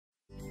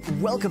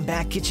Welcome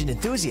back, kitchen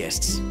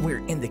enthusiasts!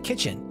 We're in the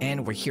kitchen,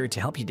 and we're here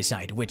to help you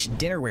decide which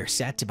dinnerware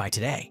set to buy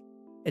today.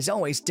 As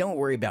always, don't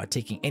worry about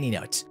taking any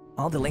notes.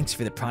 All the links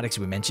for the products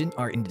we mentioned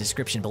are in the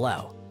description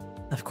below.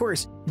 Of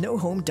course, no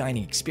home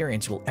dining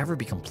experience will ever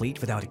be complete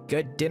without a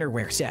good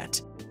dinnerware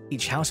set.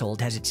 Each household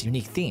has its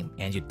unique theme,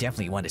 and you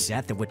definitely want a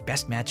set that would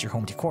best match your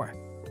home decor.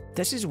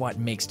 This is what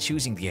makes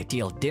choosing the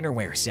ideal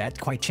dinnerware set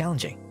quite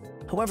challenging.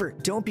 However,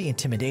 don't be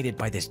intimidated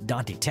by this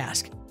daunting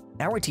task.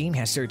 Our team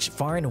has searched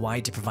far and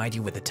wide to provide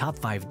you with the top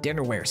 5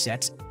 dinnerware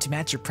sets to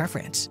match your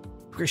preference.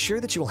 We're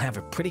sure that you will have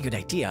a pretty good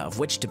idea of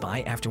which to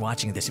buy after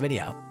watching this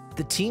video.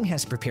 The team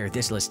has prepared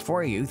this list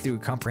for you through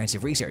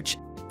comprehensive research.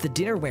 The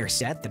dinnerware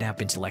set that have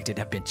been selected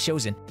have been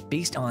chosen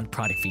based on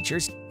product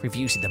features,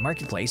 reviews in the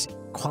marketplace,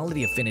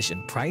 quality of finish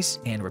and price,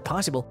 and where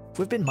possible,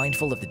 we've been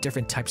mindful of the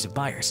different types of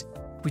buyers.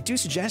 We do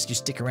suggest you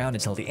stick around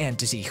until the end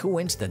to see who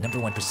wins the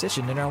 #1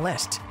 position in our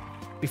list.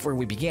 Before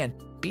we begin,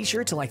 be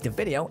sure to like the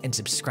video and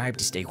subscribe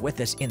to stay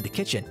with us in the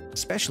kitchen,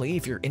 especially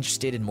if you're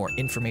interested in more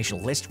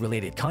informational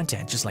list-related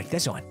content just like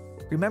this one.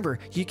 Remember,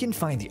 you can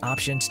find the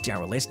options to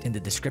our list in the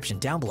description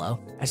down below,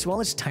 as well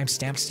as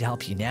timestamps to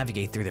help you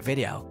navigate through the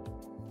video.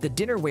 The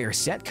dinnerware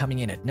set coming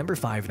in at number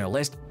 5 in our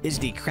list is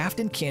the Craft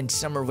 & Kin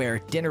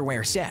Summerware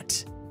Dinnerware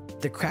Set.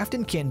 The Craft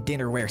 & Kin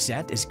Dinnerware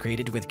Set is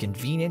created with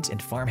convenience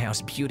and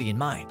farmhouse beauty in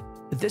mind.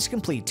 This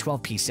complete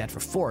 12-piece set for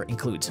 4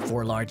 includes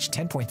 4 large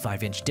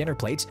 10.5-inch dinner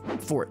plates,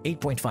 4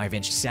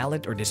 8.5-inch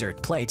salad or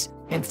dessert plates,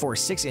 and 4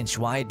 6-inch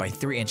wide by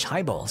 3-inch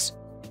high bowls.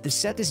 The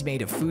set is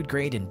made of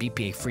food-grade and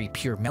BPA-free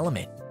pure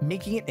melamine,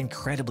 making it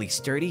incredibly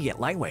sturdy yet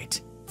lightweight.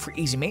 For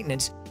easy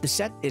maintenance, the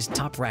set is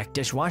top-rack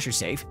dishwasher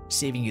safe,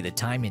 saving you the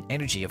time and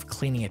energy of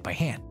cleaning it by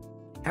hand.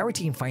 Our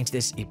team finds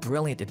this a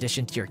brilliant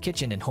addition to your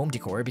kitchen and home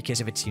decor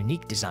because of its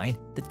unique design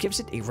that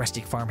gives it a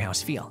rustic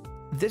farmhouse feel.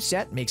 This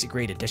set makes a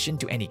great addition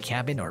to any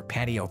cabin or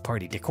patio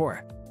party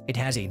decor. It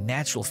has a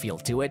natural feel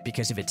to it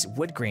because of its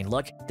wood grain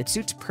look that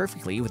suits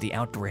perfectly with the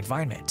outdoor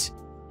environment.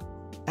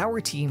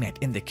 Our team at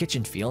In the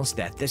Kitchen feels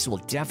that this will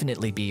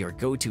definitely be your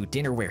go-to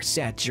dinnerware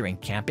set during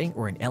camping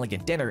or an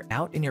elegant dinner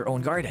out in your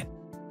own garden.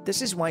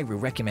 This is why we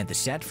recommend the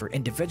set for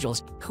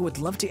individuals who would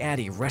love to add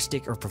a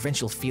rustic or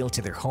provincial feel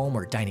to their home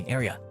or dining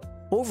area.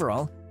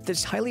 Overall,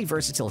 this highly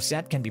versatile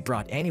set can be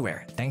brought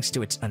anywhere thanks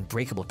to its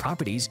unbreakable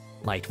properties,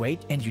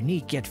 lightweight, and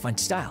unique yet fun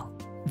style.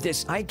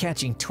 This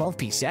eye-catching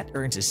 12-piece set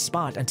earns a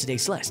spot on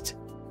today's list.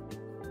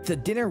 The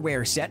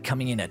dinnerware set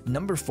coming in at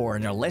number 4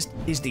 on our list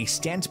is the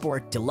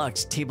STANSPORT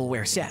Deluxe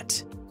Tableware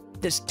Set.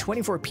 This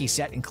 24-piece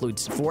set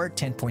includes 4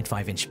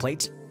 10.5-inch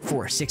plates,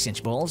 4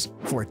 6-inch bowls,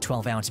 4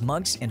 12-ounce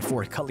mugs, and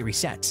 4 cutlery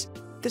sets.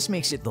 This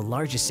makes it the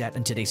largest set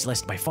on today's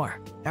list by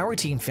far. Our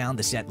team found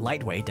the set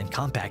lightweight and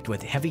compact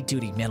with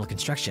heavy-duty metal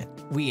construction.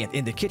 We at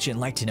In the Kitchen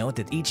like to note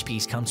that each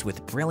piece comes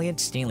with brilliant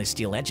stainless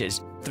steel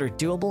edges that are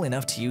durable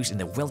enough to use in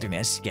the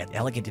wilderness yet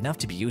elegant enough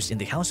to be used in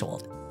the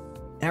household.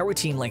 Our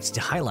team likes to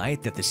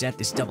highlight that the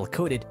set is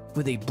double-coated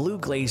with a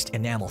blue-glazed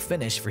enamel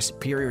finish for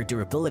superior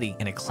durability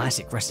and a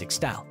classic rustic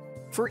style.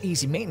 For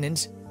easy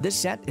maintenance, this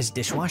set is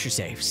dishwasher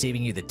safe,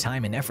 saving you the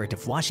time and effort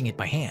of washing it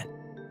by hand.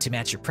 To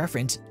match your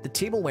preference, the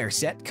tableware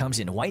set comes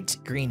in white,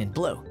 green, and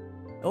blue.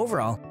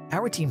 Overall,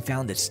 our team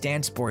found the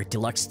STANSPORT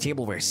Deluxe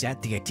Tableware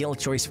Set the ideal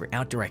choice for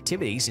outdoor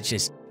activities such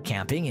as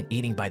camping and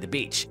eating by the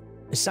beach.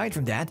 Aside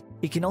from that,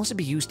 it can also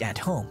be used at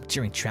home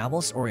during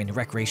travels or in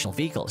recreational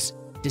vehicles.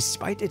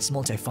 Despite its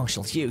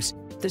multifunctional use,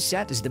 the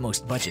set is the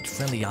most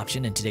budget-friendly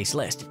option in today's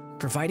list,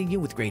 providing you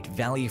with great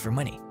value for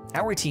money.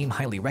 Our team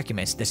highly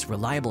recommends this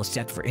reliable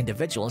set for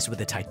individuals with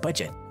a tight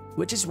budget,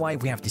 which is why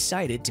we have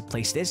decided to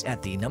place this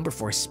at the number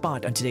 4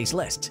 spot on today's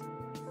list.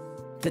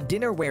 The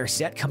dinnerware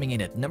set coming in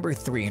at number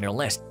 3 on our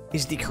list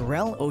is the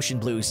Corelle Ocean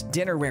Blues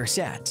Dinnerware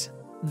Set.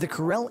 The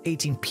Corelle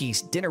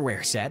 18-piece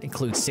dinnerware set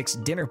includes 6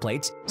 dinner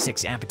plates,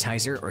 6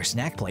 appetizer or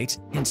snack plates,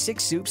 and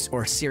 6 soups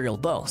or cereal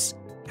bowls.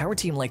 Our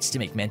team likes to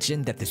make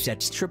mention that the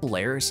set's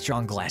triple-layer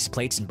strong glass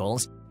plates and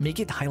bowls make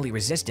it highly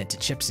resistant to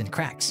chips and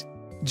cracks.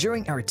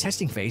 During our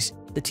testing phase,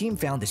 the team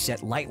found the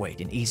set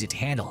lightweight and easy to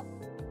handle.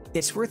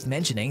 It's worth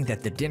mentioning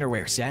that the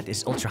dinnerware set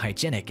is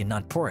ultra-hygienic and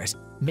non-porous,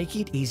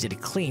 making it easy to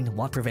clean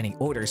while preventing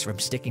odors from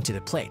sticking to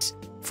the plates.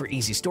 For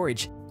easy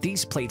storage,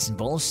 these plates and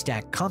bowls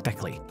stack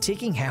compactly,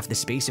 taking half the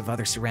space of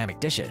other ceramic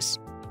dishes.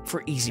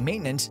 For easy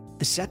maintenance,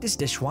 the set is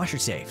dishwasher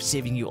safe,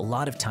 saving you a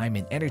lot of time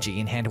and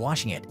energy in hand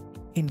washing it.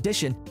 In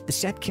addition, the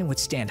set can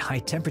withstand high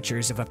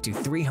temperatures of up to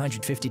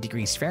 350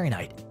 degrees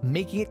Fahrenheit,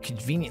 making it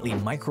conveniently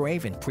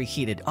microwave and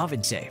preheated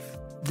oven safe.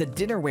 The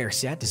dinnerware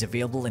set is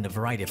available in a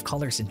variety of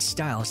colors and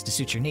styles to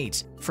suit your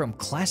needs, from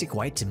classic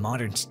white to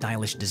modern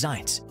stylish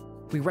designs.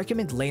 We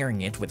recommend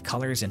layering it with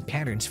colors and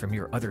patterns from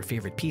your other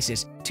favorite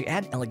pieces to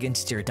add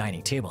elegance to your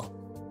dining table.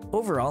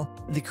 Overall,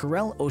 the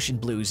Corelle Ocean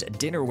Blues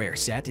Dinnerware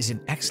Set is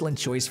an excellent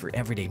choice for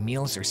everyday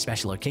meals or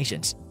special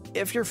occasions.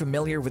 If you're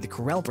familiar with the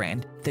Corelle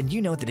brand, then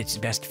you know that its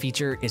best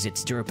feature is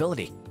its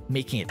durability,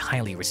 making it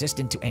highly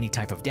resistant to any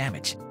type of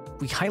damage.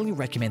 We highly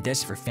recommend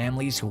this for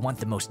families who want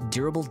the most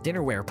durable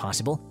dinnerware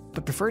possible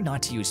but prefer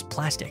not to use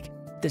plastic.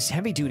 This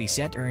heavy-duty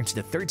set earns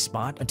the 3rd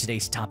spot on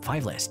today's top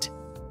 5 list.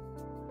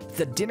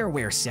 The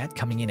dinnerware set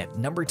coming in at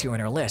number 2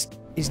 on our list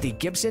is the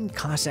Gibson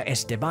Casa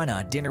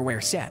Estebana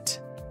dinnerware set.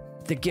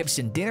 The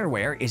Gibson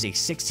Dinnerware is a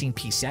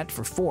 16-piece set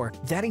for 4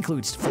 that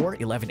includes 4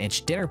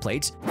 11-inch dinner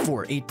plates,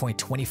 4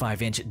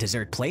 8.25-inch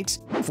dessert plates,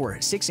 4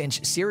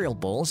 6-inch cereal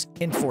bowls,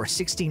 and 4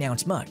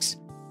 16-ounce mugs.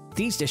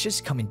 These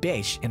dishes come in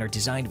beige and are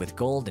designed with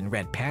gold and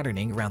red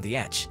patterning around the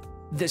edge.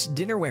 This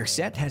dinnerware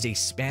set has a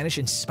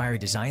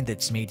Spanish-inspired design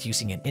that's made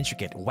using an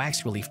intricate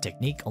wax relief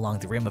technique along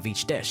the rim of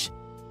each dish.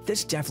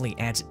 This definitely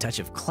adds a touch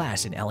of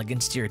class and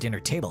elegance to your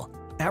dinner table.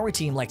 Our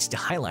team likes to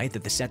highlight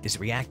that the set is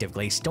reactive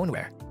glaze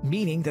stoneware,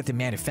 meaning that the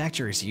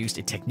manufacturers used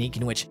a technique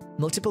in which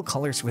multiple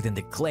colors within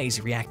the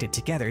glaze reacted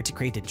together to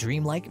create a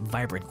dreamlike,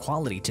 vibrant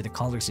quality to the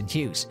colors and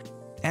hues.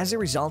 As a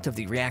result of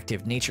the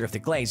reactive nature of the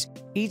glaze,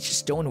 each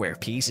stoneware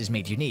piece is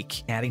made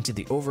unique, adding to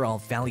the overall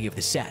value of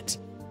the set.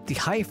 The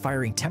high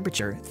firing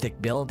temperature,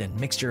 thick build, and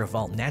mixture of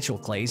all natural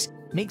glaze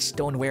makes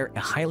stoneware a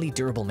highly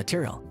durable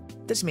material.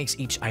 This makes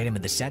each item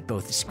in the set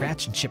both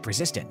scratch and chip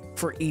resistant.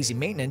 For easy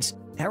maintenance,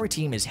 our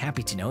team is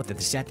happy to note that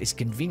the set is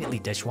conveniently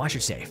dishwasher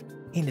safe.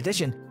 In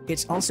addition,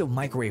 it's also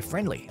microwave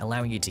friendly,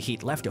 allowing you to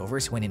heat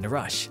leftovers when in a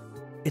rush.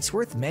 It's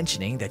worth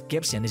mentioning that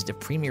Gibson is the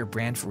premier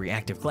brand for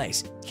reactive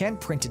glaze,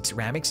 hand-printed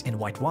ceramics, and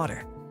white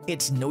water.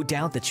 It's no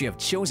doubt that you have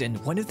chosen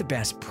one of the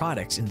best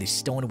products in the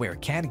stoneware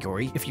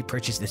category if you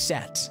purchase the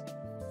set.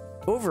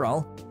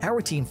 Overall, our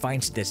team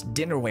finds this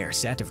dinnerware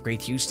set of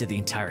great use to the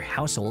entire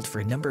household for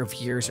a number of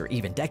years or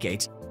even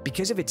decades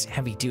because of its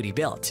heavy-duty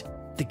build.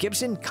 The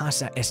Gibson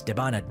Casa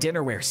Estebana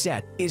dinnerware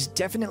set is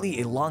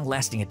definitely a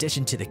long-lasting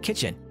addition to the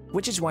kitchen,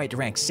 which is why it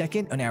ranks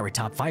second on our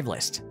top 5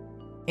 list.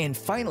 And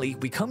finally,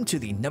 we come to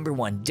the number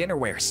 1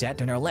 dinnerware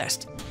set on our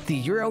list,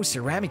 the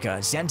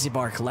Ceramica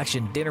Zanzibar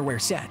Collection dinnerware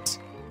set.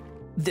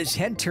 This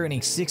head-turning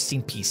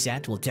 16-piece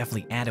set will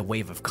definitely add a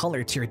wave of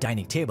color to your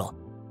dining table.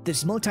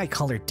 This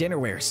multicolored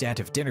dinnerware set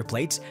of dinner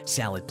plates,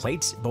 salad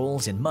plates,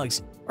 bowls, and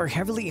mugs are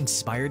heavily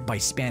inspired by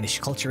Spanish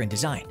culture and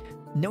design.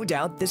 No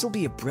doubt, this will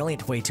be a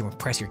brilliant way to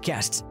impress your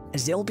guests,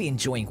 as they'll be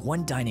enjoying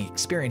one dining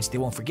experience they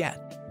won't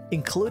forget.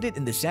 Included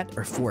in the set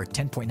are 4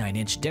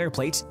 10.9-inch dinner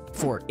plates,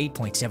 4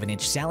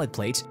 8.7-inch salad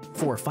plates,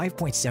 4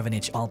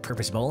 5.7-inch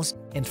all-purpose bowls,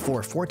 and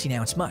 4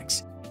 14-ounce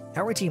mugs.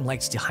 Our team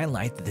likes to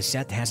highlight that the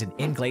set has an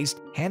inglazed,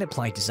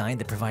 hand-applied design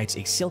that provides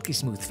a silky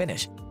smooth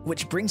finish,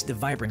 which brings the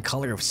vibrant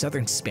color of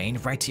southern Spain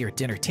right to your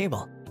dinner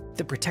table.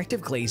 The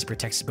protective glaze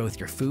protects both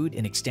your food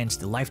and extends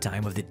the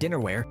lifetime of the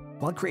dinnerware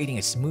while creating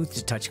a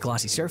smooth-to-touch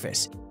glossy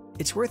surface.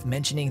 It's worth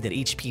mentioning that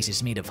each piece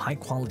is made of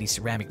high-quality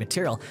ceramic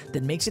material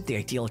that makes it the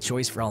ideal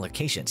choice for all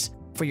occasions.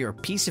 For your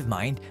peace of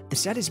mind, the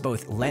set is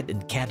both lead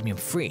and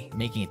cadmium-free,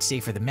 making it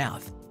safe for the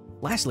mouth.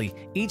 Lastly,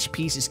 each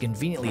piece is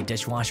conveniently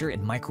dishwasher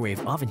and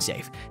microwave oven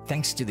safe,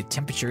 thanks to the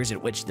temperatures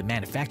at which the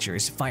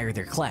manufacturers fire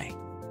their clay.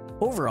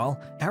 Overall,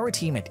 our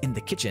team at In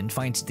the Kitchen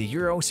finds the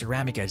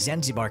Ceramica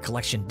Zanzibar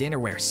Collection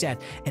dinnerware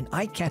set an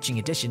eye-catching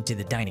addition to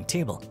the dining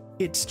table.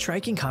 Its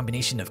striking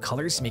combination of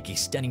colors make a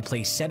stunning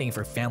place setting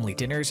for family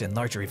dinners and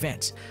larger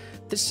events.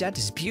 This set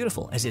is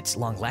beautiful as it's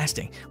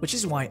long-lasting, which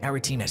is why our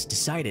team has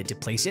decided to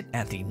place it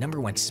at the number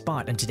 1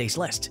 spot on today's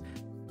list.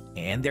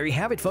 And there you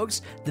have it,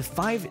 folks, the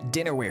 5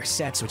 dinnerware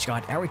sets which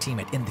got our team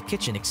at In the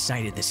Kitchen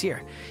excited this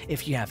year.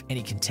 If you have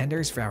any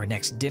contenders for our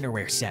next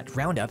dinnerware set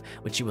roundup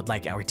which you would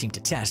like our team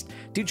to test,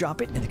 do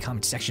drop it in the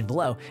comment section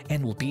below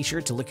and we'll be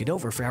sure to look it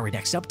over for our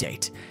next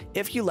update.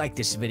 If you liked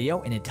this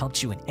video and it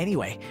helped you in any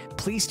way,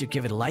 please do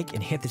give it a like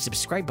and hit the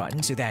subscribe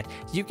button so that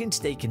you can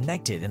stay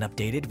connected and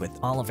updated with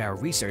all of our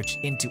research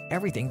into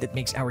everything that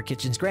makes our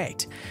kitchens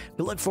great.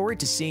 We look forward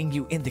to seeing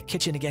you in the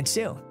kitchen again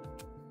soon.